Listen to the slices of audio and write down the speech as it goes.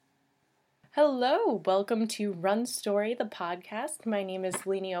Hello, welcome to Run Story, the podcast. My name is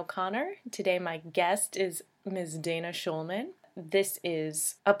Leanie O'Connor. Today my guest is Ms. Dana Schulman. This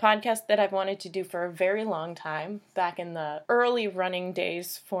is a podcast that I've wanted to do for a very long time, back in the early running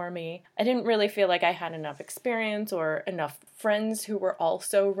days for me. I didn't really feel like I had enough experience or enough friends who were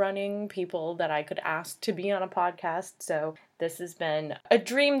also running, people that I could ask to be on a podcast, so this has been a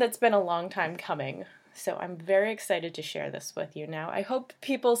dream that's been a long time coming. So I'm very excited to share this with you now. I hope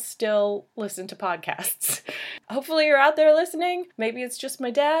people still listen to podcasts. Hopefully you're out there listening. Maybe it's just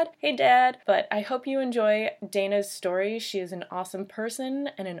my dad. Hey, Dad. But I hope you enjoy Dana's story. She is an awesome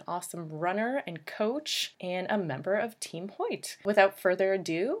person and an awesome runner and coach and a member of Team Hoyt. Without further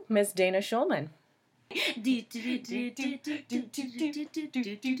ado, Ms. Dana Schulman. Okay,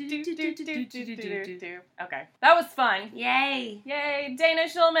 that was fun. Yay. Dana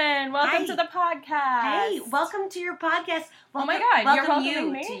Schulman, welcome to the podcast. Hey, welcome to your podcast. Oh my God, you're welcoming you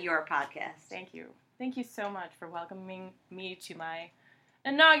me? to your podcast. Thank you. Thank you so much for welcoming me to my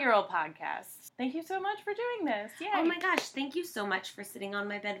inaugural podcast. Thank you so much for doing this. Yay. Oh my gosh, thank you so much for sitting on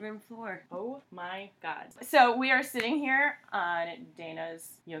my bedroom floor. Oh my God. So we are sitting here on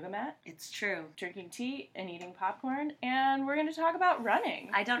Dana's yoga mat. It's true. Drinking tea and eating popcorn, and we're going to talk about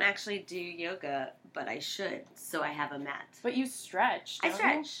running. I don't actually do yoga, but I should, so I have a mat. But you stretch, don't I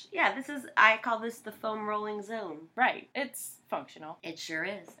stretch. you? Yeah, I call this the foam rolling zone. Right. It's functional. It sure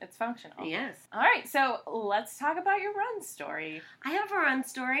is. It's functional. Yes. All right, so let's talk about your run story. I have a run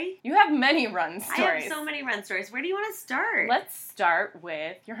story. You have many run stories. I have so many run stories. Where do you want to start? Let's start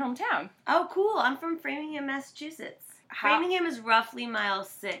with your hometown. Oh, cool. I'm from Framingham, Massachusetts. Framingham is roughly mile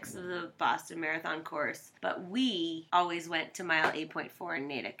 6 of the Boston Marathon course, but we always went to mile 8.4 in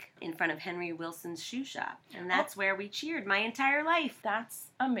Natick in front of Henry Wilson's shoe shop, and that's where we cheered my entire life. That's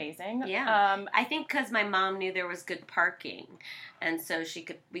amazing. Yeah. I think because my mom knew there was good parking, and so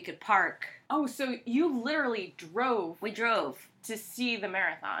we could park. Oh, so you literally drove. We drove. To see the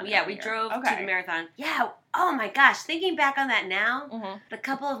marathon. Yeah, we drove to the marathon. Yeah, oh my gosh, thinking back on that now, the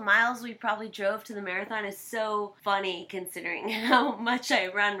couple of miles we probably drove to the marathon is so funny considering how much I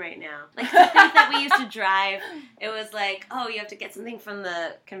run right now. Like, to think that we used to drive, it was like, oh, you have to get something from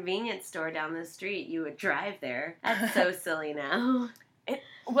the convenience store down the street. You would drive there. That's so silly now.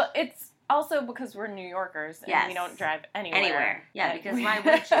 It's also because we're New Yorkers and we don't drive anywhere. Yeah, because why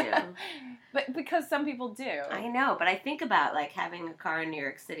would you? But because some people do. I know, but I think about like having a car in New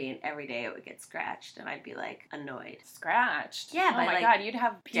York City and every day it would get scratched and I'd be like annoyed. Scratched? Yeah, oh by my like God, you'd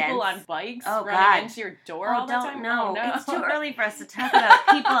have people on bikes running God. into your door all the time? No. Oh, no. It's too early for us to talk about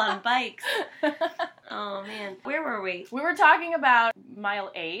people on bikes. Oh man, where were we? We were talking about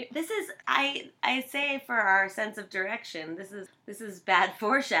mile 8. This is I say for our sense of direction. This is bad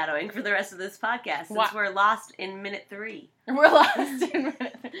foreshadowing for the rest of this podcast since we're lost in minute 3. We're lost in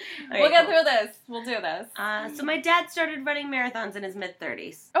minute 3. We'll get through this. We'll do this. So my dad started running marathons in his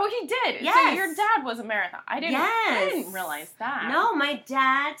mid-30s. Oh, he did? Yes. So your dad was a marathon. I didn't realize that. No, my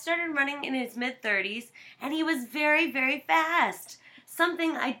dad started running in his mid-30s, and he was very, very fast.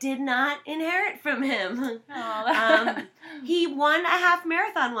 Something I did not inherit from him. Oh, he won a half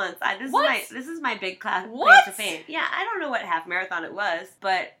marathon once. This is my big claim to fame. Yeah, I don't know what half marathon it was,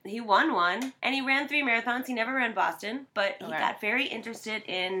 but he won one, and he ran 3 marathons. He never ran Boston, but he got very interested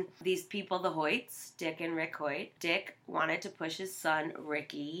in these people, the Hoyts, Dick and Rick Hoyt. Dick wanted to push his son,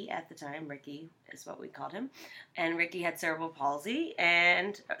 Ricky, at the time. Ricky is what we called him. And Ricky had cerebral palsy,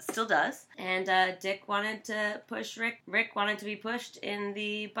 and still does. And Dick wanted to push Rick. Rick wanted to be pushed in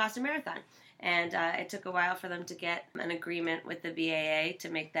the Boston Marathon. And it took a while for them to get an agreement with the BAA to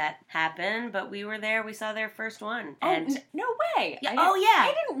make that happen. But we were there. We saw their first one. And no way. Yeah,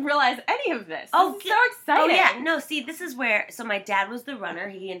 I didn't realize any of this. Oh, this is so exciting. Oh, yeah. No, see, this is where... So my dad was the runner.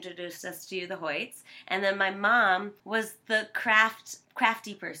 He introduced us to the Hoyts. And then my mom was the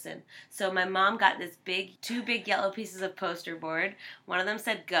crafty person. So my mom got this two big yellow pieces of poster board. One of them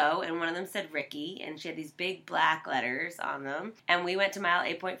said go, and one of them said Ricky, and she had these big black letters on them. And we went to mile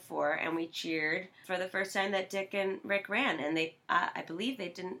 8.4, and we cheered for the first time that Dick and Rick ran. And they, I believe they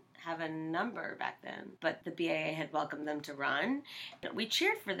didn't have a number back then, but the BAA had welcomed them to run. We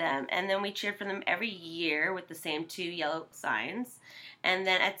cheered for them, and then we cheered for them every year with the same 2 yellow signs. And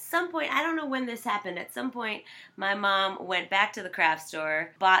then at some point, I don't know when this happened, at some point my mom went back to the craft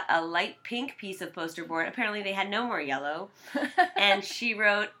store, bought a light pink piece of poster board. Apparently they had no more yellow. And she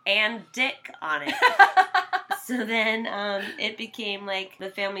wrote "and Dick" on it. So then it became like the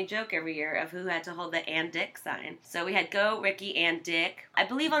family joke every year of who had to hold the "and Dick" sign. So we had Go, Ricky, and Dick. I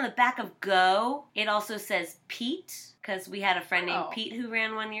believe on the back of Go, it also says Pete. because we had a friend named Oh. Pete who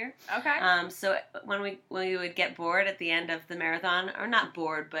ran one year. Okay. So when we would get bored at the end of the marathon, or not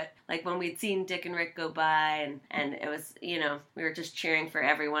bored, but like when we'd seen Dick and Rick go by, and it was, you know, we were just cheering for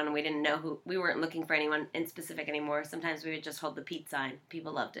everyone, and we didn't know who, we weren't looking for anyone in specific anymore. Sometimes we would just hold the Pete sign.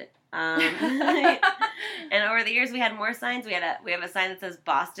 People loved it. And over the years we had more signs. We have a sign that says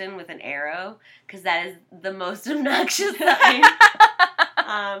Boston with an arrow, because that is the most obnoxious sign.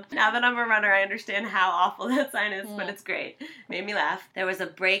 Now that I'm a runner, I understand how awful that sign is, but it's great. Made me laugh. There was a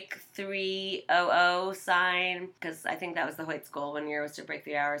break 3:00 sign, because I think that was the Hoyt's goal one year, was to break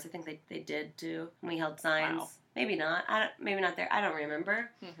 3 hours. I think they did too. We held signs. Wow. Maybe not. Maybe not there. I don't remember.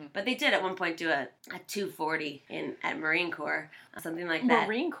 Mm-hmm. But they did at one point do a 2:40 at Marine Corps, something like that.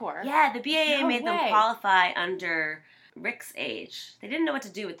 Marine Corps? Yeah, the BAA No made them way. qualify under Rick's age. They didn't know what to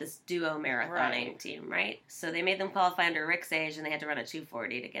do with this duo marathoning Right. team, right? So they made them qualify under Rick's age, and they had to run a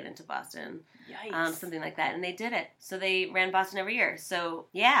 2:40 to get into Boston. Yikes. Something like that. And they did it. So they ran Boston every year. So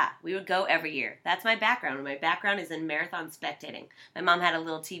yeah, we would go every year. That's my background. My background is in marathon spectating. My mom had a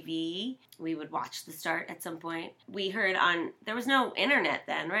little TV. We would watch the start at some point. We heard there was no internet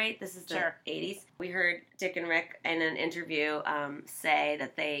then, right? This is the Sure. 80s. We heard Dick and Rick in an interview say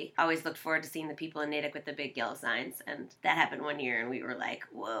that they always looked forward to seeing the people in Natick with the big yellow signs. And that happened one year, and we were like,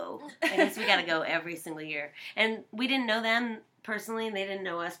 whoa, I guess we got to go every single year. And we didn't know them personally, and they didn't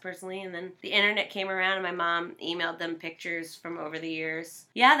know us personally, and then the internet came around, and my mom emailed them pictures from over the years.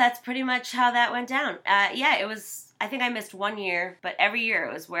 Yeah, that's pretty much how that went down. It was, I think I missed 1 year, but every year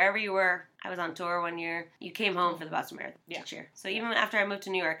it was wherever you were. I was on tour 1 year. You came home for the Boston Marathon each year. So even after I moved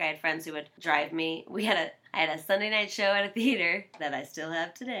to New York, I had friends who would drive me. I had a Sunday night show at a theater that I still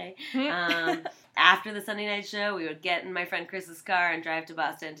have today. After the Sunday night show, we would get in my friend Chris's car and drive to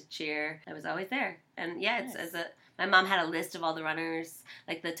Boston to cheer. I was always there. And yeah, it's Nice. my mom had a list of all the runners,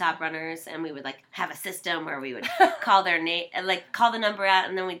 like the top runners, and we would like have a system where we would call their name, like call the number out,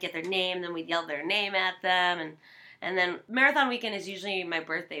 and then we'd get their name, then we'd yell their name at them, and then marathon weekend is usually my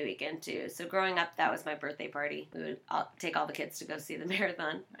birthday weekend too. So growing up, that was my birthday party. We would take all the kids to go see the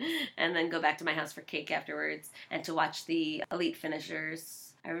marathon, and then go back to my house for cake afterwards, and to watch the elite finishers.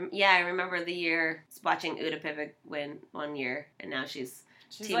 I remember the year watching Uda Pivik win 1 year, and now she's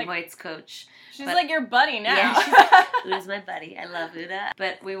Team like, Hoyt's coach. She's like your buddy now. Yeah, Uda's my buddy. I love Uda.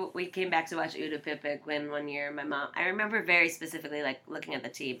 But we came back to watch Uda Pipik win 1 year. My mom, I remember very specifically like looking at the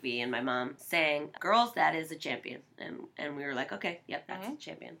TV and my mom saying, "Girls, that is a champion." And we were like, "Okay, yep, that's a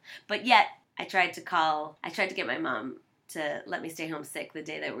champion." But yet I tried to get my mom to let me stay home sick the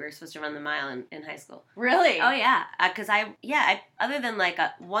day that we were supposed to run the mile in high school. Really? Oh yeah, because I other than like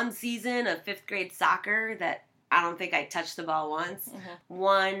one season of 5th grade soccer that I don't think I touched the ball once. Mm-hmm.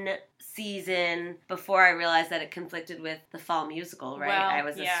 One season before I realized that it conflicted with the fall musical, right? Well, I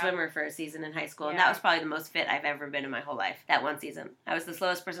was a yeah. swimmer for a season in high school, and Yeah. that was probably the most fit I've ever been in my whole life, that one season. I was the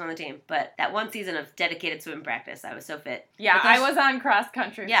slowest person on the team, but that one season of dedicated swim practice, I was so fit. Yeah, But I those- was on cross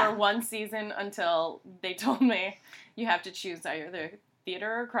country Yeah. for one season until they told me you have to choose either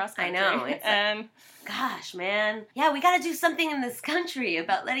theater or cross country. I know, it's and Gosh, man. Yeah, we gotta do something in this country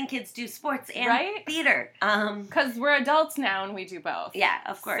about letting kids do sports and Right? theater. because we're adults now and we do both. Yeah,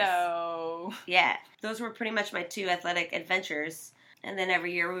 of course. So Yeah, those were pretty much my 2 athletic adventures. And then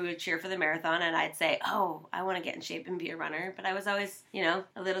every year we would cheer for the marathon, and I'd say, "Oh, I want to get in shape and be a runner." But I was always, a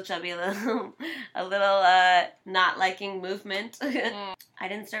little chubby, a little not liking movement. I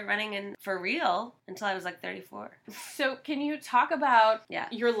didn't start running for real until I was like 34. So can you talk about Yeah.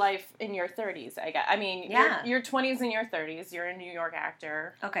 your life in your 30s? I mean, Yeah. your 20s and your 30s. You're a New York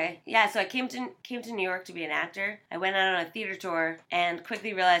actor. Okay, yeah. So I came to New York to be an actor. I went out on a theater tour and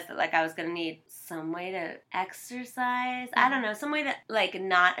quickly realized that like I was gonna need some way to exercise. I don't know, some way to like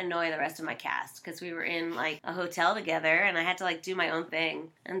not annoy the rest of my cast, because we were in like a hotel together and I had to like do my own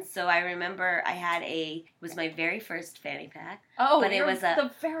thing. And so I remember it was my very first fanny pack. Oh, But it you're was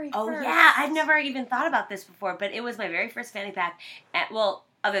the very Oh first. yeah, I've never even thought about this before, but it was my very first fanny pack.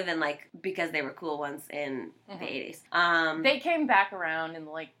 Other than like because they were cool ones in the 80s. They came back around in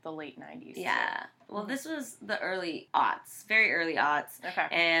like the late 90s. Yeah. Well, this was the early aughts, very early aughts. Okay.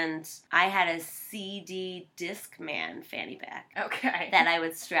 And I had a CD Discman fanny pack Okay. that I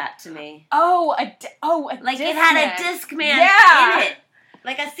would strap to me. a Like it Discman. had a Discman Yeah. in it.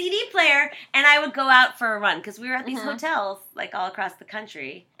 Like a CD player, and I would go out for a run, because we were at these Mm-hmm. hotels, like all across the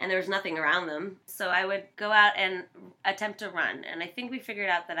country, and there was nothing around them. So I would go out and attempt to run, and I think we figured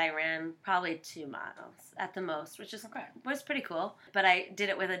out that I ran probably 2 miles at the most, which is was pretty cool. But I did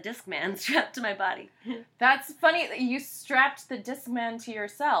it with a Discman strapped to my body. That's funny that you strapped the Discman to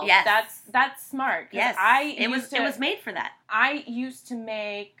yourself. Yes, that's smart. Yes, it was made for that. I used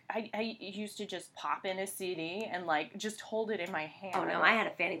to just pop in a CD and like just hold it in my hand. Oh no, I had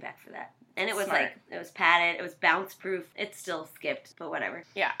a fanny pack for that. And it was smart. It was padded, it was bounce proof. It still skipped, but whatever.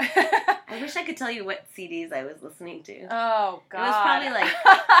 Yeah. I wish I could tell you what CDs I was listening to. Oh God.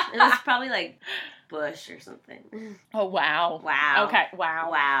 It was probably like Bush or something. Oh wow. Wow. Okay,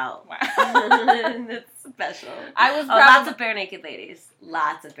 wow. Wow. That's special. I was lots of Bare Naked Ladies.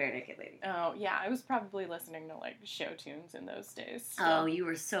 Lots of Bare Naked Ladies. Oh yeah, I was probably listening to like show tunes in those days. So. Oh, you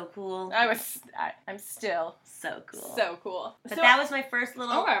were so cool. I'm still so cool. So cool. But that was my first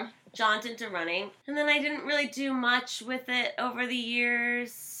little jaunt into running. And then I didn't really do much with it over the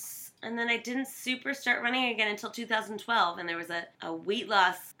years. And then I didn't super start running again until 2012. And there was a weight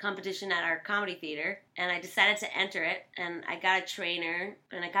loss competition at our comedy theater. And I decided to enter it. And I got a trainer.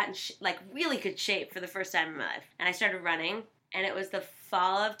 And I got in really good shape for the first time in my life. And I started running. And it was the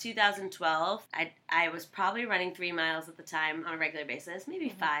fall of 2012. I was probably running 3 miles at the time on a regular basis, maybe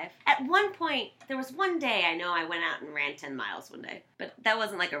 5. At one point, there was one day I know I went out and ran 10 miles one day. But that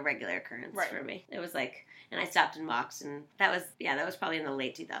wasn't like a regular occurrence for me. It was like, and I stopped and walked, and that was probably in the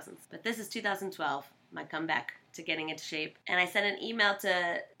late 2000s. But this is 2012, my comeback to getting into shape. And I sent an email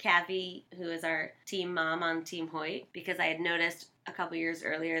to Kathy, who is our team mom on Team Hoyt, because I had noticed a couple years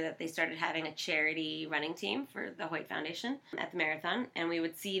earlier that they started having a charity running team for the Hoyt Foundation at the marathon, and we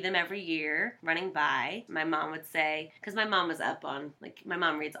would see them every year running by. My mom would say, because my mom was up on, like, my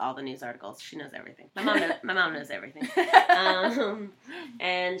mom reads all the news articles. She knows everything. My mom knows everything.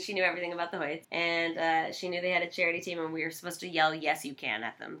 And she knew everything about the Hoyts, and she knew they had a charity team, and we were supposed to yell, "Yes, you can,"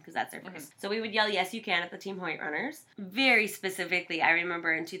 at them, because that's their phrase. So we would yell, "Yes, you can," at the Team Hoyt runners. Very specifically, I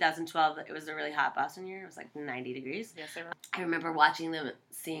remember in 2012, it was a really hot Boston year. It was like 90 degrees. Yes, I remember watching them,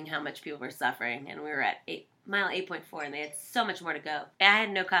 seeing how much people were suffering, and we were at mile 8.4, and they had so much more to go. I had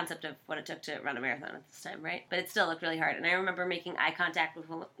no concept of what it took to run a marathon at this time, right? But it still looked really hard. And I remember making eye contact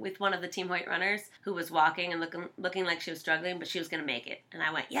with one of the Team Hoyt runners who was walking and looking like she was struggling, but she was going to make it. And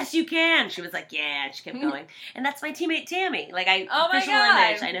I went, "Yes, you can." She was like, "Yeah," and she kept going. And that's my teammate Tammy. Like, visual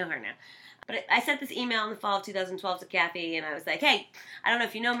image. I know her now. But I sent this email in the fall of 2012 to Kathy, and I was like, "Hey, I don't know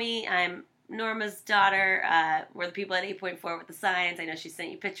if you know me. I'm Norma's daughter. We're the people at 8.4 with the signs. I know she sent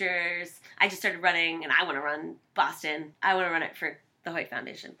you pictures. I just started running, and I want to run Boston. I want to run it for the Hoyt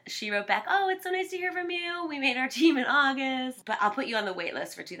Foundation." She wrote back, "Oh, it's so nice to hear from you. We made our team in August, but I'll put you on the wait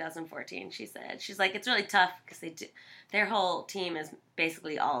list for 2014, she said. She's like, "It's really tough because their whole team is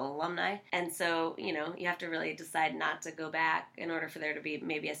basically all alumni. And so, you have to really decide not to go back in order for there to be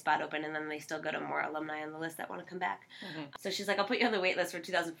maybe a spot open, and then they still go to more alumni on the list that want to come back." Mm-hmm. So she's like, "I'll put you on the wait list for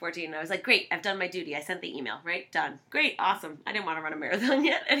 2014. And I was like, "Great, I've done my duty. I sent the email, right? Done. Great, awesome. I didn't want to run a marathon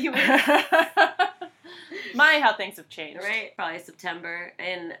yet anyway." How things have changed. Right? Probably September.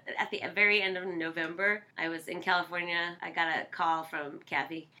 And at the very end of November, I was in California. I got a call from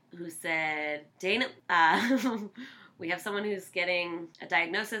Kathy who said, "Dana, we have someone who's getting a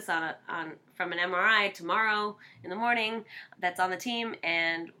diagnosis from an MRI tomorrow in the morning that's on the team,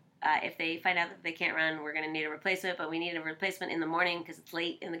 and if they find out that they can't run, we're going to need a replacement, but we need a replacement in the morning because it's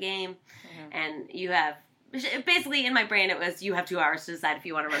late in the game, and you have..." Basically, in my brain, it was, "You have 2 hours to decide if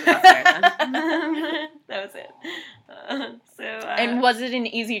you want to run the Boston Marathon." That was it. And was it an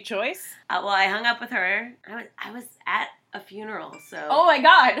easy choice? Well, I hung up with her. I was at a funeral, so... Oh my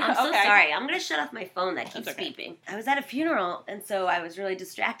God! I'm so sorry. I'm going to shut off my phone that keeps beeping. I was at a funeral, and so I was really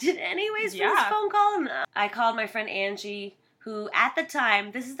distracted anyways from this phone call. And I called my friend Angie, who at the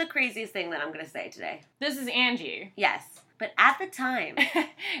time... This is the craziest thing that I'm going to say today. This is Angie. Yes. But at the time...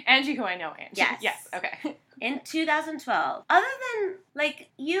 Angie, who I know, Angie. Yes. Yes, okay. In 2012, other than, like,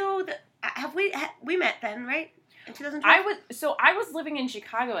 you... we met then, right? In 2012? I was living in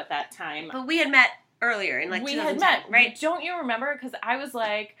Chicago at that time. But we had met earlier in, like, 2010, we had met, right? Don't you remember? Because I was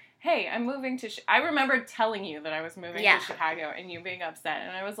like, "Hey, I'm moving to..." I remember telling you that I was moving to Chicago and you being upset.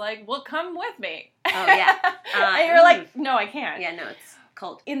 And I was like, "Well, come with me." Oh, yeah. And you were like, "No, I can't." Yeah, no, it's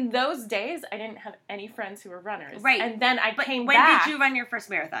cold. In those days, I didn't have any friends who were runners. Right. And then I came back. When did you run your first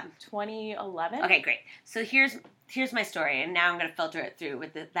marathon? 2011. Okay, great. So here's here's my story, and now I'm going to filter it through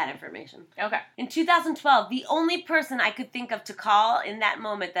with that information. Okay. In 2012, the only person I could think of to call in that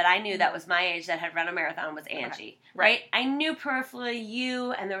moment that I knew that was my age that had run a marathon was Angie. Okay. Right? I knew peripherally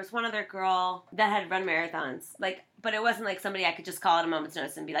you, and there was one other girl that had run marathons. Like, but it wasn't like somebody I could just call at a moment's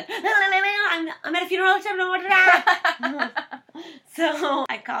notice and be like, I'm at a funeral. So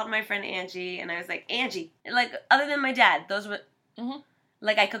I called my friend Angie, and I was like, Angie, like, other than my dad, those were,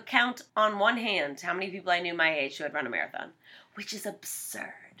 like, I could count on one hand how many people I knew my age who had run a marathon, which is absurd.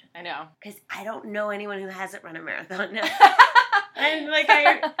 I know. Because I don't know anyone who hasn't run a marathon now. And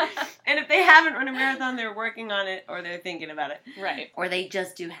and if they haven't run a marathon, they're working on it, or they're thinking about it. Right. Or they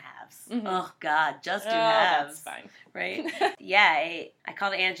just do halves. Mm-hmm. Oh, God, just do halves. That's fine. Right? Yeah, I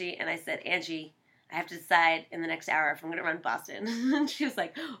called Angie, and I said, Angie, I have to decide in the next hour if I'm going to run Boston. And she was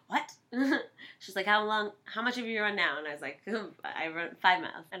like, what? She's like, how much have you run now? And I was like, I run 5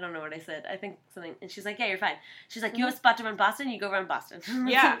 miles. I don't know what I said. I think something. And she's like, yeah, you're fine. She's like, you have a spot to run Boston? You go run Boston.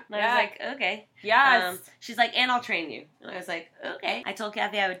 Yeah. And I was like, okay. Yes. She's like, and I'll train you. And I was like, okay. I told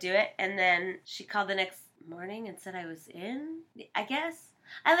Kathy I would do it. And then she called the next morning and said I was in, I guess.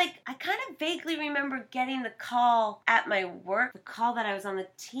 I kind of vaguely remember getting the call at my work, the call that I was on the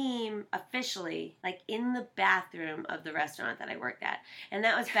team officially, like in the bathroom of the restaurant that I worked at. And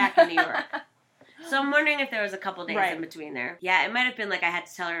that was back in New York. So I'm wondering if there was a couple days in between there. Yeah, it might have been like I had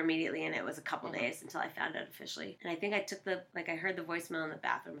to tell her immediately, and it was a couple days until I found out officially. And I think I took I heard the voicemail in the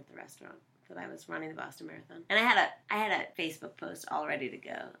bathroom at the restaurant that I was running the Boston Marathon. And I had a Facebook post all ready to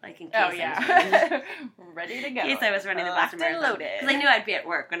go, like in case I was ready to go. In case I was running the Boston Marathon. Because I knew I'd be at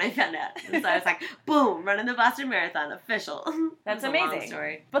work when I found out. And so I was like, boom, running the Boston Marathon, official. That's amazing. A long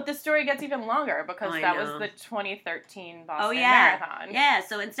story. But the story gets even longer because that was the 2013 Boston Marathon. Yeah,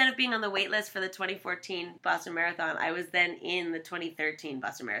 so instead of being on the wait list for the 2014 Boston Marathon, I was then in the 2013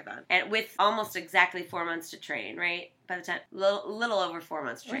 Boston Marathon. And with almost exactly 4 months to train, right? By the time, little over 4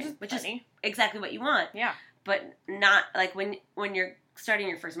 months to train. Which is exactly what you want. Yeah. But not, like, when you're starting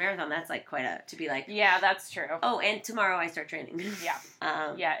your first marathon, that's, like, to be like... Yeah, that's true. Oh, and tomorrow I start training.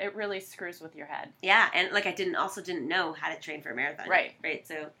 Yeah. Yeah, it really screws with your head. Yeah, and, like, I didn't know how to train for a marathon. Right. Right,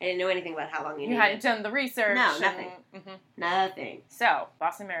 so I didn't know anything about how long you needed. You hadn't done the research. No, nothing. Nothing. So,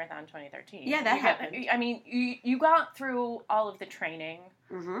 Boston Marathon 2013. Yeah, that happened. I mean, you got through all of the training.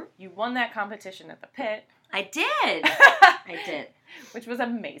 Mm-hmm. You won that competition at the pit. I did. I did. Which was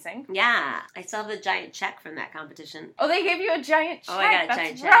amazing. Yeah. I still have the giant check from that competition. Oh, they gave you a giant check. Oh, I got a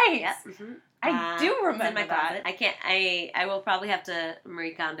giant check. Right. Yep. Mm-hmm. I do remember that. I can't. I will probably have to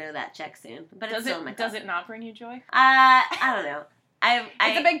Marie Kondo that check soon. But it's still in my closet. Does it not bring you joy? I don't know.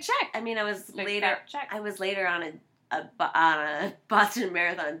 It's a big check. I mean, I was later. I was later on a Boston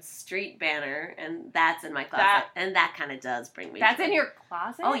Marathon street banner, and that's in my closet, and that kind of does bring me. That's joy. in your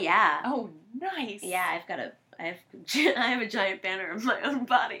closet? Oh yeah. Oh, nice. Yeah, I have a giant banner of my own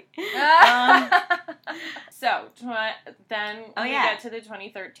body. So then we get to the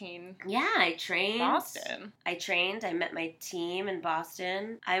 2013. Yeah, I trained Boston. I met my team in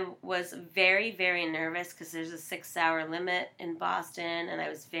Boston. I was very, very nervous because there's a 6-hour limit in Boston, and I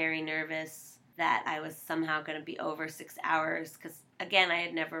was very nervous that I was somehow going to be over 6 hours because, again, I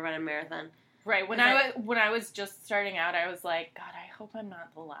had never run a marathon. Right. When I was just starting out, I was like, God, I hope I'm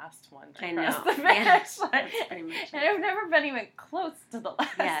not the last one to cross the finish line. That's pretty much it. And I've never been even close to the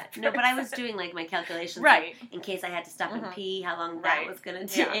last. Yeah. No, but I was doing like my calculations, right? Like, in case I had to stop and pee, how long that was going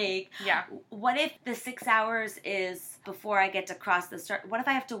to take. Yeah. What if the 6 hours is before I get to cross the start? What if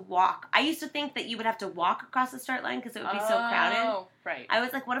I have to walk? I used to think that you would have to walk across the start line because it would be so crowded. Right. I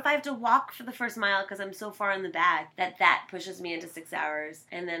was like, what if I have to walk for the first mile because I'm so far in the back that pushes me into 6 hours?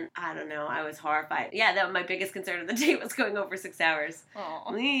 And then, I don't know, I was horrified. Yeah, that was my biggest concern of the day was going over 6 hours.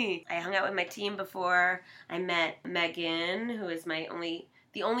 Aww. I hung out with my team before. I met Megan, who is the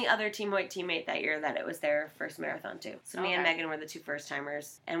only other Team Hoyt teammate that year that it was their first marathon too. So me and Megan were the 2 first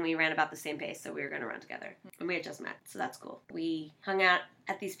timers, and we ran about the same pace, so we were going to run together. And we had just met, so that's cool. We hung out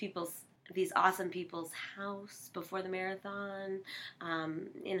at these awesome people's house before the marathon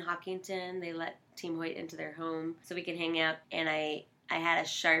in Hopkinton. They let Team Hoyt into their home so we could hang out, and I had a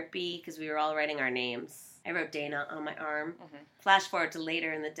Sharpie because we were all writing our names. I wrote Dana on my arm. Mm-hmm. Flash forward to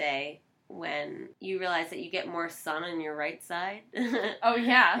later in the day when you realize that you get more sun on your right side. Oh,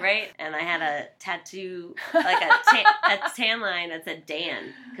 yeah. Right? And I had a tattoo, like a tan line that said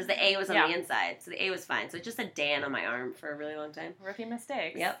Dan, because the A was on the inside, so the A was fine. So it just said Dan on my arm for a really long time. Rookie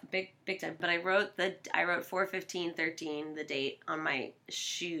mistakes. Yep, big time. But I wrote 4/15/13, the date, on my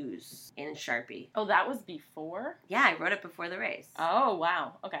shoes in Sharpie. Oh, that was before? Yeah, I wrote it before the race. Oh,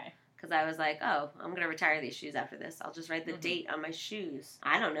 wow. Okay. Because because I was like, oh, I'm going to retire these shoes after this. I'll just write the date on my shoes.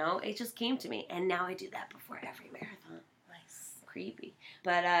 I don't know. It just came to me. And now I do that before every marathon. Nice. Creepy.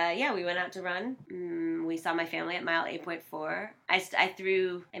 But yeah, we went out to run. We saw my family at mile 8.4.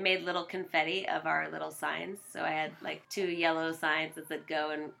 I made little confetti of our little signs. So I had like 2 yellow signs that said Go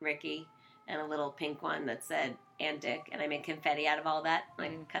and Ricky, and a little pink one that said and Dick. And I made confetti out of all that.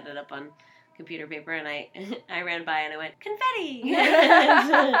 Like cut it up on computer paper, and I ran by and I went, confetti!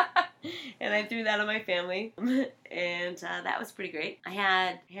 And I threw that on my family. And that was pretty great. I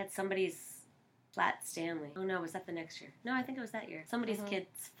had somebody's flat Stanley. Oh no, was that the next year? No, I think it was that year. Somebody's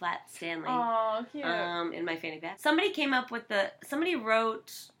kid's flat Stanley. Oh, cute. In my fanny pack. Somebody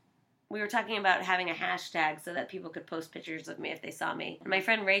wrote, we were talking about having a hashtag so that people could post pictures of me if they saw me. And my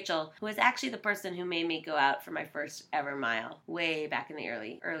friend Rachel, who was actually the person who made me go out for my first ever mile, way back in the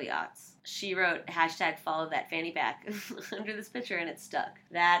early aughts, she wrote hashtag follow that fanny pack under this picture, and it stuck.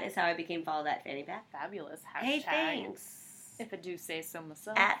 That is how I became follow that fanny pack. Fabulous hashtag. Hey, thanks. If I do say so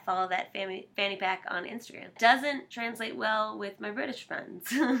myself. At follow that fanny pack on Instagram. Doesn't translate well with my British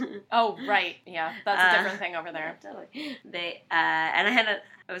friends. Oh, right. Yeah, that's a different thing over there. Yeah, totally. And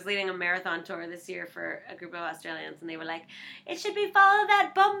I was leading a marathon tour this year for a group of Australians, and they were like, it should be follow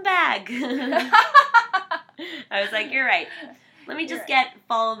that bum bag. I was like, you're right. Let me just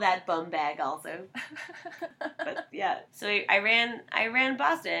follow that bum bag also. But yeah, so I ran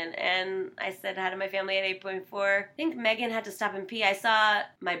Boston, and I said hi to my family at 8.4. I think Megan had to stop and pee. I saw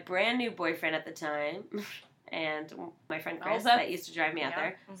my brand new boyfriend at the time, and my friend Chris that used to drive me out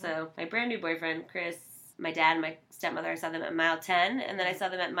there. Mm-hmm. So my brand new boyfriend, Chris, my dad and my stepmother, I saw them at mile 10, and then I saw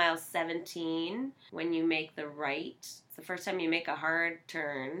them at mile 17 when you make the right. It's the first time you make a hard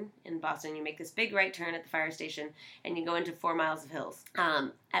turn in Boston. You make this big right turn at the fire station, and you go into 4 miles of hills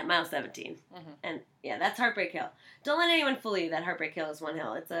at mile 17. Mm-hmm. And yeah, that's Heartbreak Hill. Don't let anyone fool you that Heartbreak Hill is one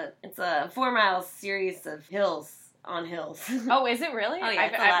hill. It's a 4-mile series of hills on hills. Oh, is it really? Oh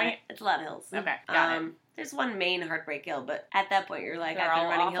yeah, it's a lot of hills. Okay, got it. There's one main Heartbreak Hill, but at that point you're like, I've been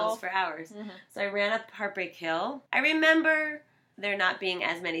running hills for hours. Mm-hmm. So I ran up Heartbreak Hill. I remember there not being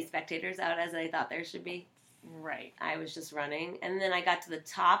as many spectators out as I thought there should be. Right. I was just running. And then I got to the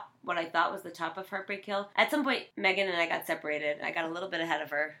top, what I thought was the top of Heartbreak Hill. At some point, Megan and I got separated. I got a little bit ahead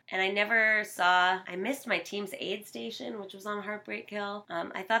of her. And I missed my team's aid station, which was on Heartbreak Hill.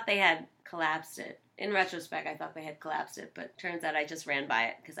 I thought they had collapsed it. In retrospect, I thought they had collapsed it, but turns out I just ran by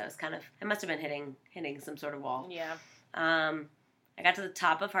it because I must have been hitting some sort of wall. Yeah. I got to the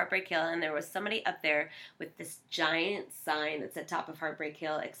top of Heartbreak Hill, and there was somebody up there with this giant sign that said top of Heartbreak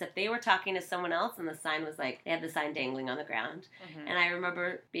Hill, except they were talking to someone else, and the sign was like, they had the sign dangling on the ground. Mm-hmm. And I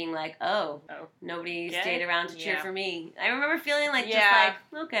remember being like, oh. Nobody stayed around to cheer for me. I remember feeling like, just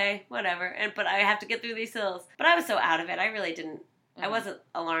like, okay, whatever. But I have to get through these hills. But I was so out of it, I really didn't. I wasn't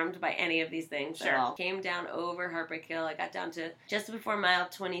alarmed by any of these things at all. Came down over Heartbreak Hill. I got down to just before mile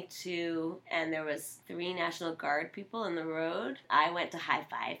 22, and there was 3 National Guard people in the road. I went to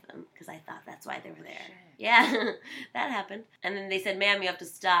high-five them because I thought that's why they were there. Shit. Yeah, that happened. And then they said, ma'am, you have to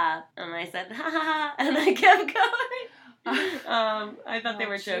stop. And I said, ha, ha, ha, and I kept going. I thought they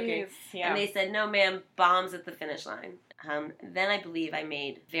were joking. Yeah. And they said, no, ma'am, bombs at the finish line. Then I believe I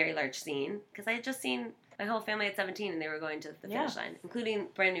made a very large scene because I had just seen my whole family at 17, and they were going to the finish line, including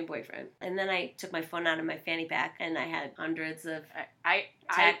brand new boyfriend. And then I took my phone out of my fanny pack, and I had hundreds of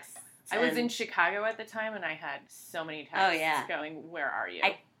texts. I was in Chicago at the time, and I had so many texts going, where are you?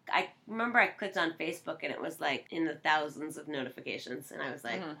 I remember I clicked on Facebook, and it was like in the thousands of notifications, and I was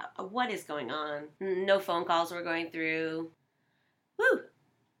like, what is going on? No phone calls were going through. Woo!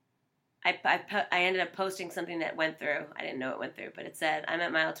 I ended up posting something that went through. I didn't know it went through, but it said, I'm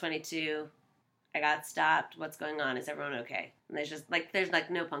at mile 22. I got stopped. What's going on? Is everyone okay? And there's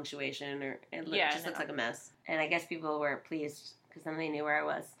no punctuation, or it just looks like a mess. And I guess people were pleased because then they knew where I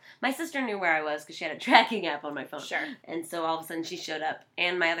was. My sister knew where I was because she had a tracking app on my phone. Sure. And so all of a sudden she showed up,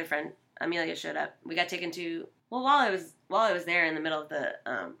 and my other friend Amelia showed up. We got taken to while I was there in the middle of the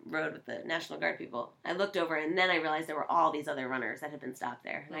road with the National Guard people. I looked over, and then I realized there were all these other runners that had been stopped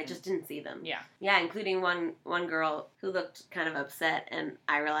there, and I just didn't see them. Yeah, including one girl who looked kind of upset, and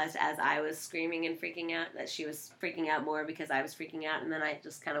I realized as I was screaming and freaking out that she was freaking out more because I was freaking out, and then I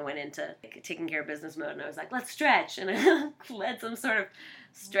just kind of went into taking care of business mode, and I was like, let's stretch, and I led some sort of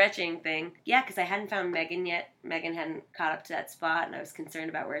stretching thing. Yeah, because I hadn't found Megan yet. Megan hadn't caught up to that spot, and I was concerned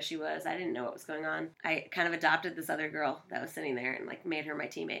about where she was. I didn't know what was going on. I kind of adopted this other girl that was sitting there and made her my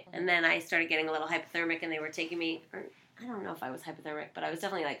teammate. And then I started getting a little hypothermic, and they were taking me, I don't know if I was hypothermic, but I was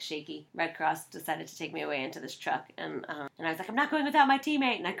definitely shaky. Red Cross decided to take me away into this truck, and I was like, I'm not going without my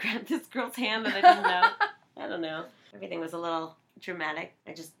teammate, and I grabbed this girl's hand that I didn't know. I don't know. Everything was a little dramatic.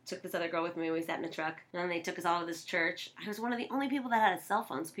 I just took this other girl with me. We sat in a truck. And then they took us all to this church. I was one of the only people that had a cell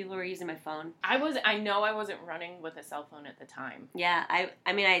phone, so people were using my phone. I know I wasn't running with a cell phone at the time. Yeah,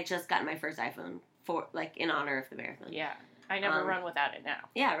 I mean, I had just gotten my first iPhone for, like, in honor of the marathon. Yeah. I never run without it now.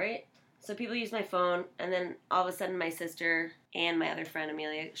 Yeah, right? So people used my phone, and then all of a sudden my sister and my other friend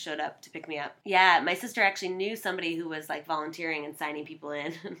Amelia showed up to pick me up. Yeah, my sister actually knew somebody who was, like, volunteering and signing people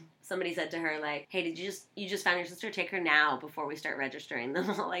in. Somebody said to her, like, hey, you just found your sister? Take her now before we start registering them.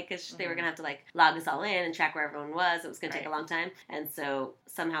 Like, because they were going to have to, like, log us all in and track where everyone was. It was going to take a long time. And so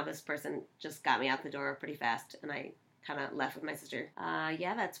somehow this person just got me out the door pretty fast, and I kind of left with my sister.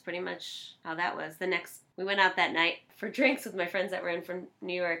 Yeah, that's pretty much how that was. We went out that night for drinks with my friends that were in from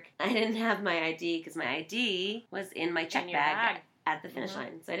New York. I didn't have my ID because my ID was in my check bag at the finish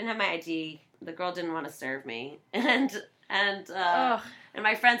line. So I didn't have my ID. The girl didn't want to serve me. And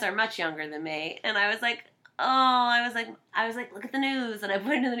my friends are much younger than me. And I was like, look at the news. And I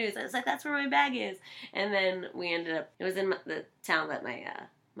pointed to the news. I was like, that's where my bag is. And then we ended up, it was in the town that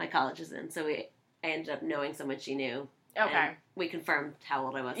my college is in. So I ended up knowing someone she knew. Okay. We confirmed how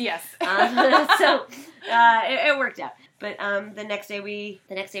old I was. Yes. So it worked out. But the next day we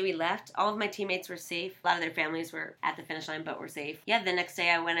left. All of my teammates were safe. A lot of their families were at the finish line, but were safe. Yeah. The next day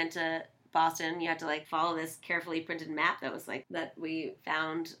I went into Boston. You had to, like, follow this carefully printed map that was, like, that we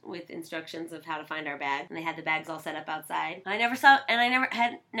found with instructions of how to find our bag. And they had the bags all set up outside. I never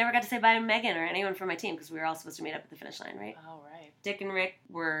got to say bye to Megan or anyone from my team because we were all supposed to meet up at the finish line, right? Oh, right. Dick and Rick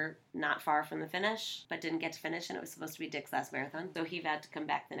were not far from the finish, but didn't get to finish, and it was supposed to be Dick's last marathon. So he vowed to come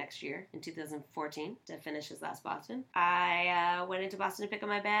back the next year, in 2014, to finish his last Boston. I went into Boston to pick up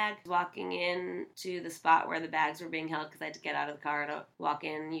my bag, walking in to the spot where the bags were being held, because I had to get out of the car to walk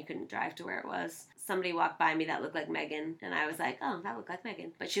in. You couldn't drive to where it was. Somebody walked by me that looked like Megan, and I was like, oh, that looked like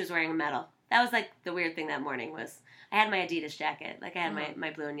Megan. But she was wearing a medal. That was, like, the weird thing that morning was I had my Adidas jacket. Like, I had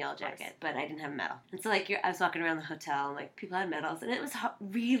my blue and yellow jacket, but I didn't have a medal. And so, like, I was walking around the hotel, and, like, people had medals. And it was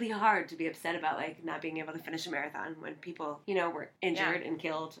really hard to be upset about, like, not being able to finish a marathon when people, you know, were injured and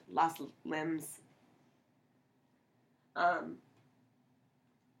killed, lost limbs.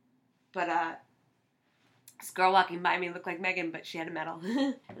 This girl walking by me looked like Megan, but she had a medal.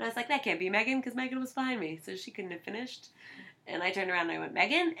 And I was like, that can't be Megan, because Megan was behind me, so she couldn't have finished. And I turned around and I went,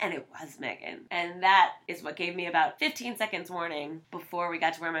 Megan? And it was Megan. And that is what gave me about 15 seconds warning before we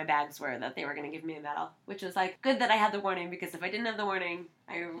got to where my bags were that they were going to give me a medal. Which was, like, good that I had the warning, because if I didn't have the warning,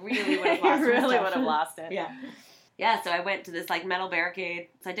 I really would have lost it. You really would have lost it. Yeah. Yeah, so I went to this, like, metal barricade.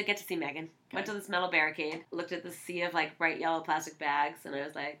 So I did get to see Megan. Okay. Went to this metal barricade, looked at the sea of, like, bright yellow plastic bags, and I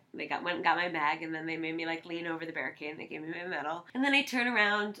was like, went and got my bag, and then they made me, like, lean over the barricade, and they gave me my medal. And then I turned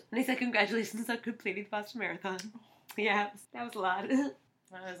around, and they said, congratulations on completing the Boston Marathon. Yeah, that was a lot. That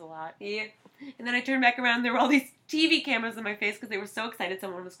was a lot. Yeah. And then I turned back around, there were all these TV cameras in my face because they were so excited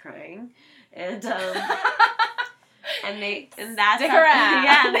someone was crying. And Stick around.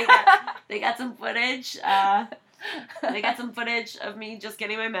 Yeah, they got some footage. They got some footage of me just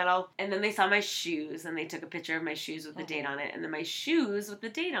getting my medal, and then they saw my shoes, and they took a picture of my shoes with the date on it, and then my shoes with the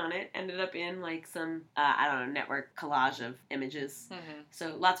date on it ended up in, like, some, network collage of images. Mm-hmm.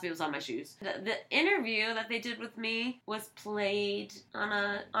 So lots of people saw my shoes. The interview that they did with me was played on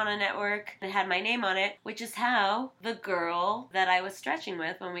a network. It had my name on it, which is how the girl that I was stretching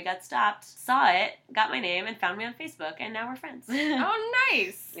with when we got stopped saw it, got my name, and found me on Facebook, and now we're friends. Oh,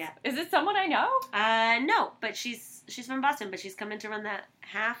 nice. Yeah. Is it someone I know? No, but she's from Boston, but she's come in to run that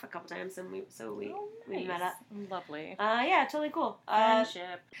half a couple times, and we met up. Lovely. Yeah, totally cool.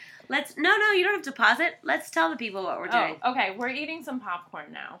 Friendship. No, you don't have to pause it. Let's tell the people what we're doing. Oh, okay. We're eating some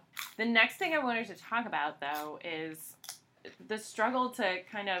popcorn now. The next thing I wanted to talk about, though, is the struggle to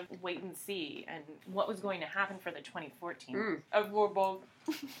kind of wait and see and what was going to happen for the 2014.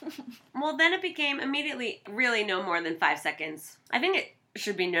 Well, then it became immediately really no more than 5 seconds. I think it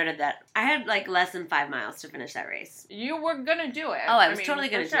should be noted that I had, like, less than 5 miles to finish that race. You were gonna do it. Oh, I was totally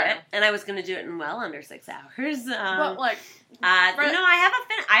gonna do it, and I was gonna do it in well under 6 hours. But, like, no,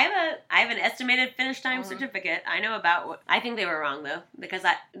 I have an estimated finish time certificate. I know about what I think they were wrong though, because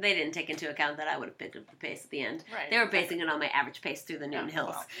they didn't take into account that I would have picked up the pace at the end. Right. They were basing it on my average pace through the Newton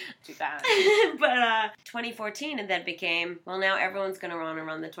Hills. Well, too bad. But 2014, and then became, well, now everyone's going to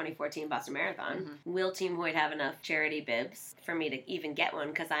run the 2014 Boston Marathon. Mm-hmm. Will Team Hoyt have enough charity bibs for me to even get one,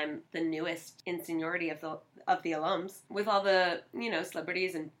 because I'm the newest in seniority of of the alums, with all the,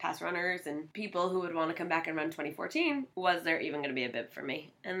 celebrities and past runners and people who would want to come back and run 2014, was there even going to be a bib for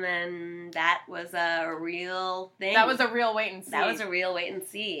me? And then that was a real thing. That was a real wait and see. That was a real wait and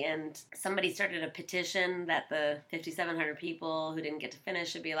see. And somebody started a petition that the 5,700 people who didn't get to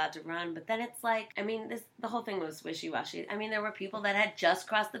finish should be allowed to run. But then it's like, the whole thing was wishy-washy. There were people that had just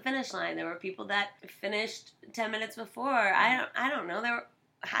crossed the finish line. There were people that finished 10 minutes before. I don't know. There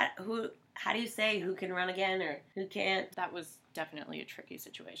were, how do you say who can run again or who can't? That was definitely a tricky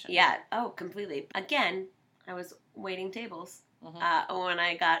situation. Yeah. Oh, completely. Again, I was waiting tables. When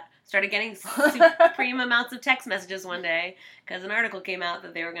I started getting supreme amounts of text messages one day because an article came out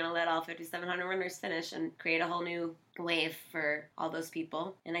that they were going to let all 5,700 runners finish and create a whole new wave for all those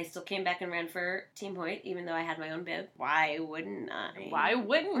people. And I still came back and ran for Team Hoyt, even though I had my own bib. Why wouldn't I? Why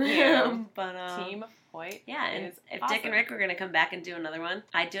wouldn't you? But Team Hoyt. Yeah, and if awesome. Dick and Rick were going to come back and do another one,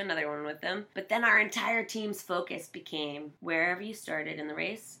 I'd do another one with them. But then our entire team's focus became wherever you started in the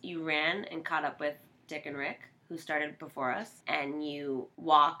race, you ran and caught up with Dick and Rick, who started before us, and you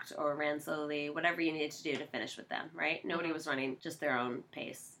walked or ran slowly, whatever you needed to do to finish with them, right? Nobody was running just their own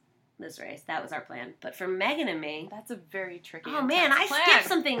pace this race. That was our plan. But for Megan and me... That's a very tricky Oh, man, I plan. skipped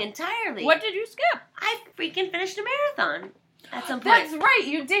something entirely. What did you skip? I freaking finished a marathon at some point. That's right,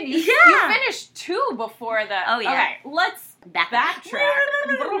 you did. You finished 2 before the... Oh, yeah. Okay, let's backtrack.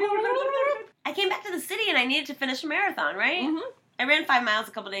 I came back to the city and I needed to finish a marathon, right? Mm-hmm. I ran 5 miles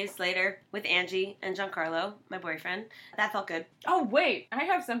a couple days later with Angie and Giancarlo, my boyfriend. That felt good. Oh, wait. I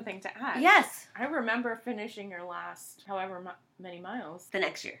have something to add. Yes. I remember finishing your last however many miles. The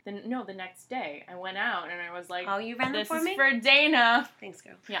next year. The next day. I went out and I was like, oh, you ran them for me? This is for Dana. Thanks,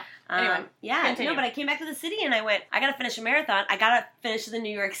 girl. Yeah. Anyway. Yeah. Continue. No, but I came back to the city and I went, I got to finish a marathon. I got to finish the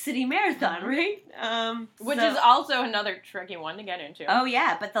New York City Marathon, right? Which is also another tricky one to get into. Oh,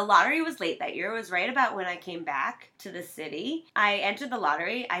 yeah. But the lottery was late that year. It was right about when I came back to the city. I entered the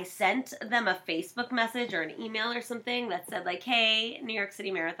lottery. I sent them a Facebook message or an email or something that said, like, hey, New York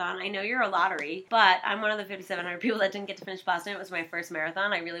City Marathon, I know you're a lottery, but I'm one of the 5,700 people that didn't get to finish Boston. It was my first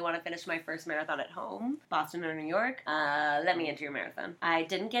marathon. I really want to finish my first marathon at home, Boston or New York. Let me enter your marathon. I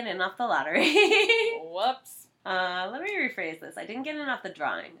didn't get in off the lottery. Whoops. Let me rephrase this. I didn't get in off the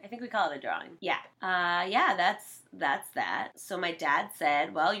drawing. I think we call it a drawing. Yeah. That's that. So my dad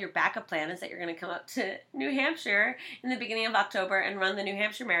said, well, your backup plan is that you're going to come up to New Hampshire in the beginning of October and run the New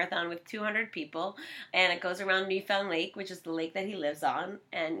Hampshire Marathon with 200 people. And it goes around Newfound Lake, which is the lake that he lives on.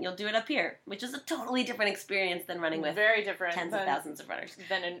 And you'll do it up here, which is a totally different experience than running with very different tens of thousands of runners.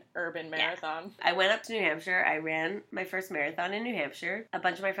 Than an urban marathon. Yeah. I went up to New Hampshire. I ran my first marathon in New Hampshire. A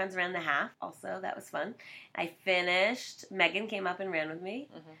bunch of my friends ran the half also. That was fun. I finished. Megan came up and ran with me.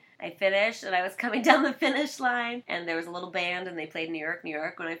 Mm-hmm. I finished, and I was coming down the finish line, and there was a little band, and they played New York, New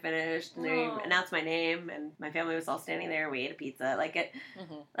York when I finished, and they announced my name, and my family was all standing there, and we ate a pizza.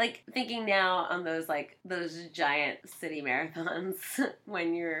 Like thinking now on those giant city marathons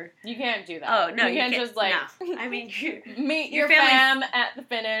when you're... You can't do that. Oh, no, you can't just, like... No. I mean, meet your fam at the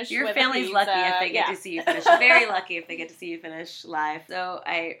finish. Your with family's a lucky if they get to see you finish. Very lucky if they get to see you finish live. So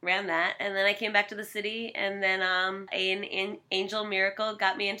I ran that, and then I came back to the city, and then an angel miracle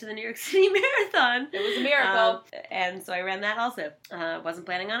got me into the New York City Marathon. It was a miracle. And so I ran that also. Wasn't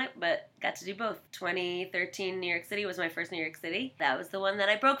planning on it, but got to do both. 2013 New York City was my first New York City. That was the one that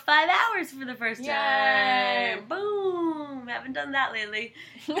I broke 5 hours for the first time. Boom! Haven't done that lately.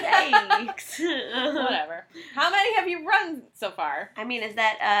 Yikes. Whatever. How many have you run so far? I mean, is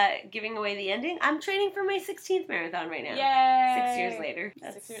that giving away the ending? I'm training for my 16th marathon right now. Yay! 6 years later.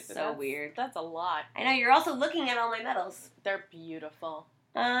 That's weird. That's a lot. I know, you're also looking at all my medals. They're beautiful.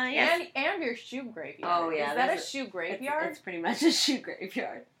 Yes. And your shoe graveyard. Oh, yeah. Is that a shoe graveyard? It's pretty much a shoe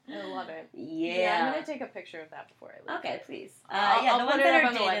graveyard. I love it. Yeah. I'm going to take a picture of that before I leave. Okay, please. I'll the put ones it that up are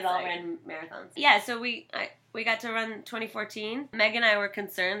on the dated all website. ran marathons. Yeah, so we got to run 2014. Meg and I were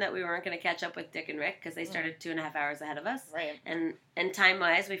concerned that we weren't going to catch up with Dick and Rick because they started 2.5 hours ahead of us. Right. And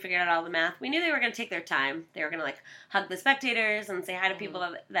time-wise, we figured out all the math. We knew they were going to take their time. They were going to, hug the spectators and say hi to people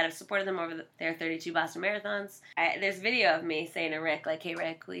that have supported them over their 32 Boston Marathons. There's video of me saying to Rick, hey,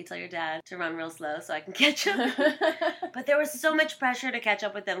 Rick, will you tell your dad to run real slow so I can catch up? But there was so much pressure to catch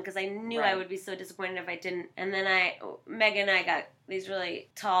up with them because I knew I would be so disappointed if I didn't. And then Meg and I got these really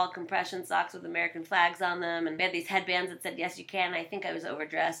tall compression socks with American flags on them, and we had these headbands that said, yes, you can. I think I was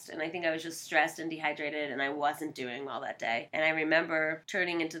overdressed, and I think I was just stressed and dehydrated, and I wasn't doing well that day. And I remember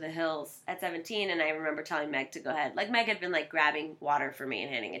turning into the hills at 17, and I remember telling Meg to go ahead. Meg had been, grabbing water for me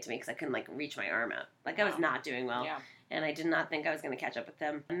and handing it to me because I couldn't, reach my arm out. I was not doing well. Yeah. And I did not think I was going to catch up with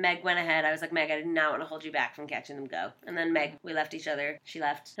them. Meg went ahead. I was like, Meg, I did not want to hold you back from catching them. Go. And then Meg, we left each other. She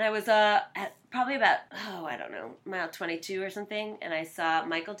left. And I was probably about, I don't know, mile 22 or something, and I saw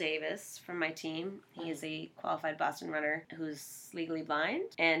Michael Davis from my team. He is a qualified Boston runner who's legally blind,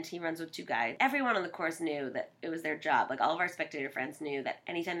 and he runs with two guides. Everyone on the course knew that it was their job. Like, all of our spectator friends knew that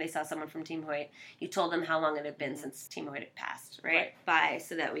anytime they saw someone from Team Hoyt, you told them how long it had been since Team Hoyt had passed, right? By,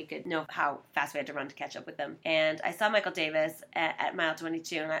 so that we could know how fast we had to run to catch up with them. And I saw Michael Davis at mile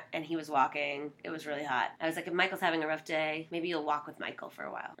 22, and he was walking. It was really hot. I was like, if Michael's having a rough day, maybe you'll walk with Michael for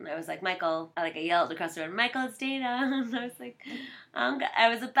a while. And I was like, Michael, I yelled across the road, Michael, it's Dana. And I was like, I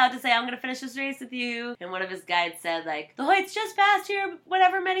was about to say, I'm going to finish this race with you. And one of his guides said, like, the Hoyts just passed here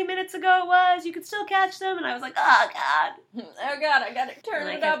whatever many minutes ago it was. You could still catch them. And I was like, oh, God. Oh, God, I got to turn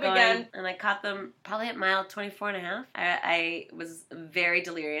it up again. And I caught them probably at mile 24 and a half. I was very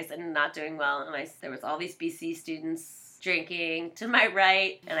delirious and not doing well. And there was all these BC students drinking to my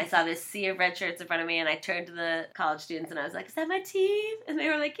right, and I saw this sea of red shirts in front of me, and I turned to the college students, and I was like, is that my team? And they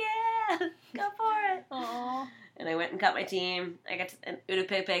were like, yeah, go for it. Aww. And I went and got my team. And Uda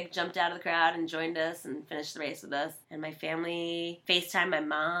Pipig jumped out of the crowd and joined us and finished the race with us. And my family FaceTimed my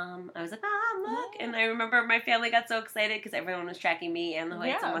mom. I was like, Mom, look. And I remember my family got so excited because everyone was tracking me and the Hoyts.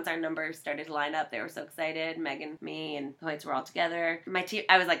 Yeah. And once our numbers started to line up, they were so excited. Megan, me, and the Hoyts were all together. My team,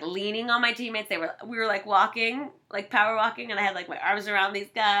 I was like leaning on my teammates. We were like walking, like power walking, and I had like my arms around these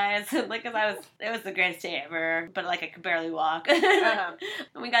guys. And like, it was the greatest day ever. But like, I could barely walk. Uh-huh.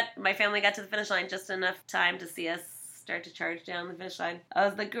 And my family got to the finish line just enough time to see us start to charge down the finish line. That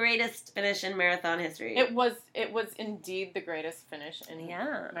was the greatest finish in marathon history. It was indeed the greatest finish in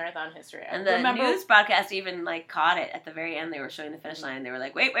marathon history. And the news broadcast even like caught it at the very end. They were showing the finish line. They were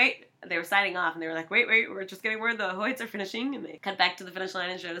like, wait. They were signing off, and they were like, wait, we're just getting word the Hoyts are finishing, and they cut back to the finish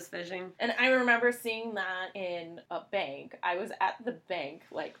line and showed us finishing. And I remember seeing that in a bank. I was at the bank,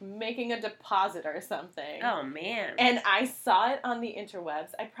 like, making a deposit or something. Oh, man. And I saw it on the interwebs.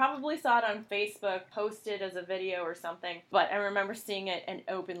 I probably saw it on Facebook, posted as a video or something, but I remember seeing it and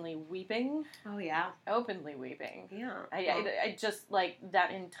openly weeping. Oh, yeah. Openly weeping. Yeah. I just, like,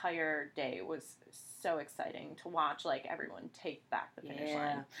 that entire day was so exciting to watch, like, everyone take back the finish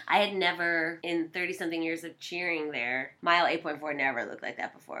line. I had never, in 30-something years of cheering there, mile 8.4 never looked like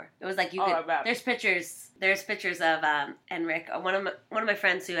that before. It was like there's pictures of Enric. One of my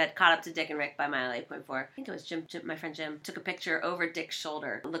friends who had caught up to Dick and Rick by mile 8.4, I think it was Jim, my friend Jim, took a picture over Dick's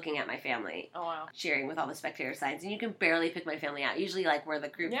shoulder looking at my family. Oh, wow. Cheering with all the spectator signs. And you can barely pick my family out. Usually, like, we're the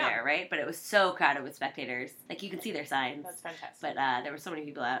group there, right? But it was so crowded with spectators. Like, you can see their signs. That's fantastic. But there were so many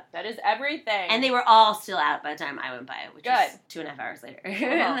people out. That is everything. And they were all still out by the time I went by, which was 2.5 hours later.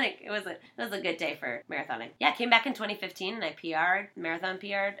 Like, it was a good day for marathoning. Yeah, I came back in 2015 and I marathon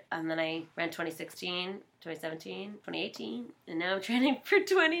PR'd, and then I ran 2016, 2017, 2018, and now I'm training for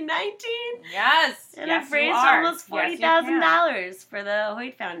 2019. Yes, and I've raised almost $40,000 for the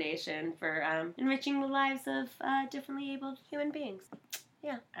Hoyt Foundation for enriching the lives of differently abled human beings.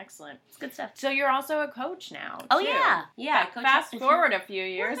 Yeah. Excellent. It's good stuff. So you're also a coach now, too. Oh, yeah. Yeah. Fast forward a few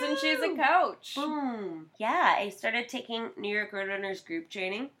years, and she's a coach. Boom. Yeah, I started taking New York Roadrunners group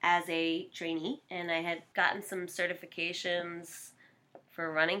training as a trainee, and I had gotten some certifications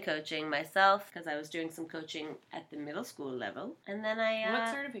for running coaching myself, because I was doing some coaching at the middle school level. And then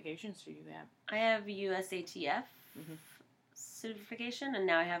what certifications do you have? I have USATF certification, and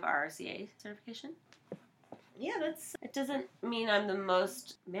now I have RRCA certification. Yeah, it doesn't mean I'm the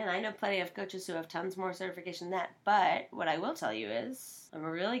most, I know plenty of coaches who have tons more certification than that, but what I will tell you is I'm a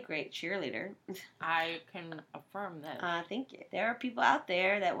really great cheerleader. I can affirm that. Thank you. There are people out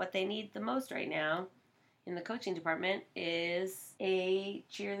there that what they need the most right now in the coaching department is a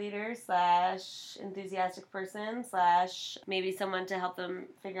cheerleader / enthusiastic person / maybe someone to help them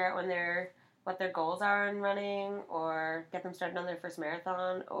figure out what their goals are in running, or get them started on their first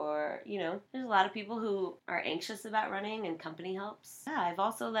marathon, or, there's a lot of people who are anxious about running and company helps. Yeah, I've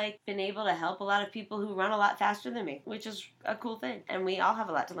also, been able to help a lot of people who run a lot faster than me, which is a cool thing. And we all have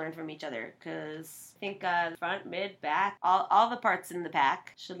a lot to learn from each other, because I think front, mid, back, all the parts in the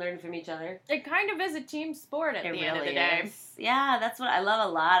pack should learn from each other. It kind of is a team sport at the end of the day. Is. Yeah, that's what I love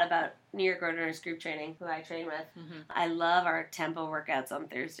a lot about New York Roadrunners group training, who I train with. I love our tempo workouts on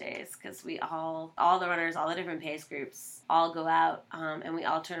Thursdays, because we all the runners, all the different pace groups, all go out, and we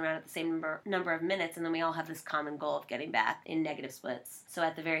all turn around at the same number of minutes, and then we all have this common goal of getting back in negative splits. So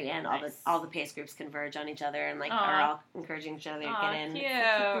at the very end, all the pace groups converge on each other and are all encouraging each other to get in. Cute.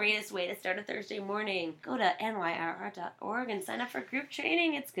 It's the greatest way to start a Thursday morning. Go to nyrr.org and sign up for group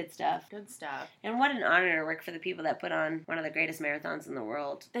training. It's good stuff. Good stuff. And what an honor to work for the people that put on one of the greatest marathons in the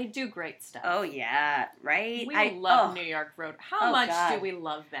world. They do great great stuff. Oh, yeah, right? We love New York Road. How much God. do we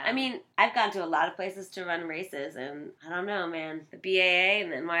love them? I mean, I've gone to a lot of places to run races, and I don't know, man. The BAA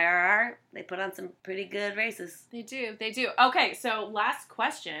and the NYRR, they put on some pretty good races. They do. Okay, so last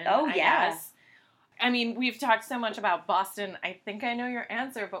question. Oh, I guess. I mean, we've talked so much about Boston. I think I know your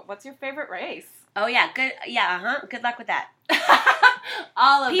answer, but what's your favorite race? Oh, yeah, good. Yeah, Good luck with that.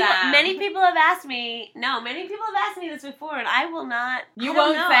 All of that. Many people have asked me this before, and I will not. You I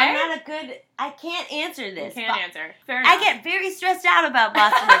won't don't know. say? I'm not a good. I can't answer this. You can't answer. Fair enough. I get very stressed out about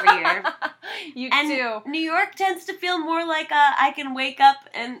Boston every year. You and too. New York tends to feel more like I can wake up,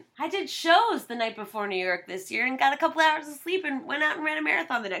 and I did shows the night before New York this year and got a couple hours of sleep and went out and ran a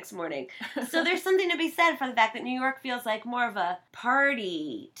marathon the next morning. So there's something to be said for the fact that New York feels like more of a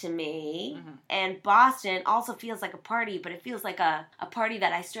party to me, and Boston also feels like a party, but it feels like a party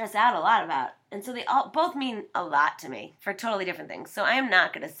that I stress out a lot about. And so they both mean a lot to me for totally different things. So I am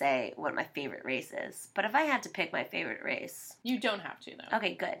not going to say what my favorite race is. But if I had to pick my favorite race... You don't have to, though.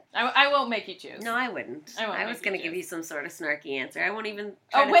 Okay, good. I won't make you choose. No, I wouldn't. I was going to give you some sort of snarky answer. I won't even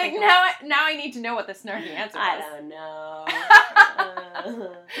try to think now I need to know what the snarky answer is. I don't know.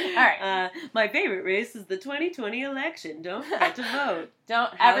 All right. My favorite race is the 2020 election. Don't forget to vote.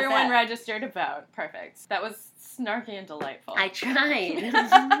 Everyone register to vote. Perfect. That was snarky and delightful. I tried.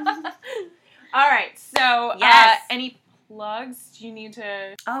 All right, so yes. Any plugs? Do you need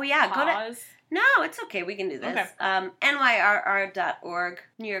to pause? No, it's okay. We can do this. Okay. NYRR.org,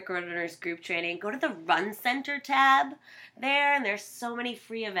 New York Road Runners Group Training. Go to the Run Center tab there, and there's so many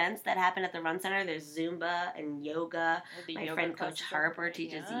free events that happen at the Run Center. There's Zumba and yoga. My friend Coach Harper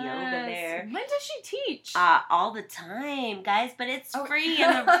teaches yoga there. When does she teach? All the time, guys, but it's free.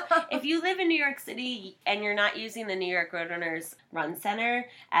 And if you live in New York City and you're not using the New York Road Runners Run Center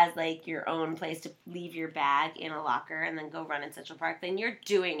as like your own place to leave your bag in a locker and then go run in Central Park, then you're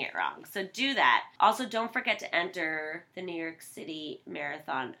doing it wrong. So do that. Also, don't forget to enter the New York City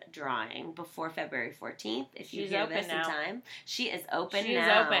Marathon drawing before February 14th. If you hear this in time, she is open now. She is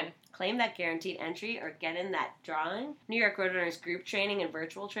open. Claim that guaranteed entry or get in that drawing. New York Road Runners group training and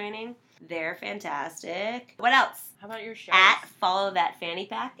virtual training. They're fantastic. What else? How about your shows? At Follow That Fanny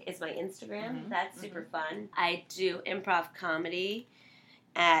Pack is my Instagram. That's super fun. I do improv comedy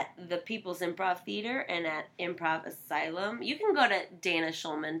at the People's Improv Theater and at Improv Asylum. You can go to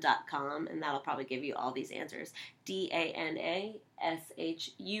DanaSchulman.com and that'll probably give you all these answers.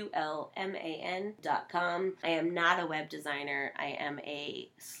 DanaSchulman.com. I am not a web designer. I am a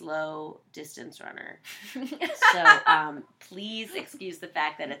slow distance runner. So please excuse the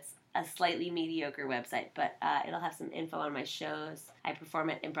fact that it's a slightly mediocre website, but it'll have some info on my shows. I perform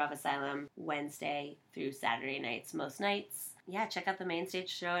at Improv Asylum Wednesday through Saturday nights, most nights. Yeah, check out the main stage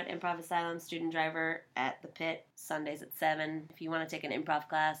show at Improv Asylum, Student Driver at the Pit, Sundays at 7. If you want to take an improv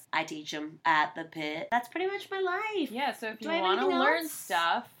class, I teach them at the Pit. That's pretty much my life. Yeah, so if you want to learn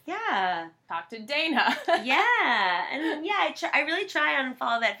stuff, talk to Dana. Yeah, and yeah, I really try on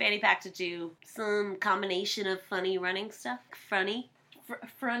Follow That Fanny Pack to do some combination of funny running stuff. Funny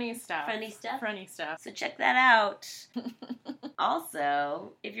stuff. So check that out.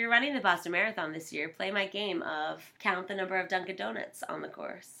 Also, if you're running the Boston Marathon this year, play my game of count the number of Dunkin' Donuts on the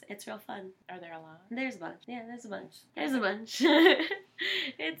course. It's real fun. Are there a lot? There's a bunch. Yeah, there's a bunch.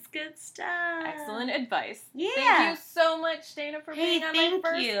 It's good stuff. Excellent advice. Yeah. Thank you so much, Dana, for being on my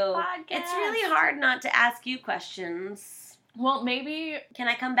first podcast. It's really hard not to ask you questions. Well, maybe... Can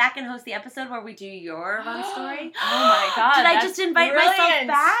I come back and host the episode where we do your run story? Oh my God. Did I just invite myself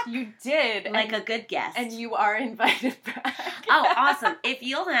back? You did. Like a good guest. And you are invited back. Oh, awesome. If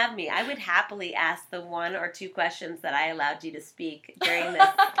you'll have me, I would happily ask the 1 or 2 questions that I allowed you to speak during this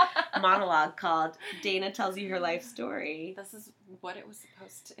monologue called Dana Tells You Her Life Story. This is what it was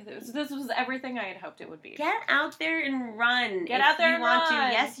supposed to... This was everything I had hoped it would be. Get out there and run. Get out there and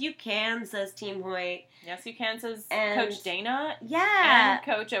run. Yes, you can, says Team Hoyt. Yes, you can, says Coach Dana. Yeah. And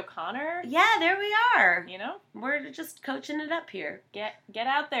Coach O'Connor. Yeah, there we are. You know? We're just coaching it up here. Get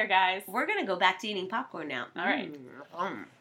out there, guys. We're going to go back to eating popcorn now. All right.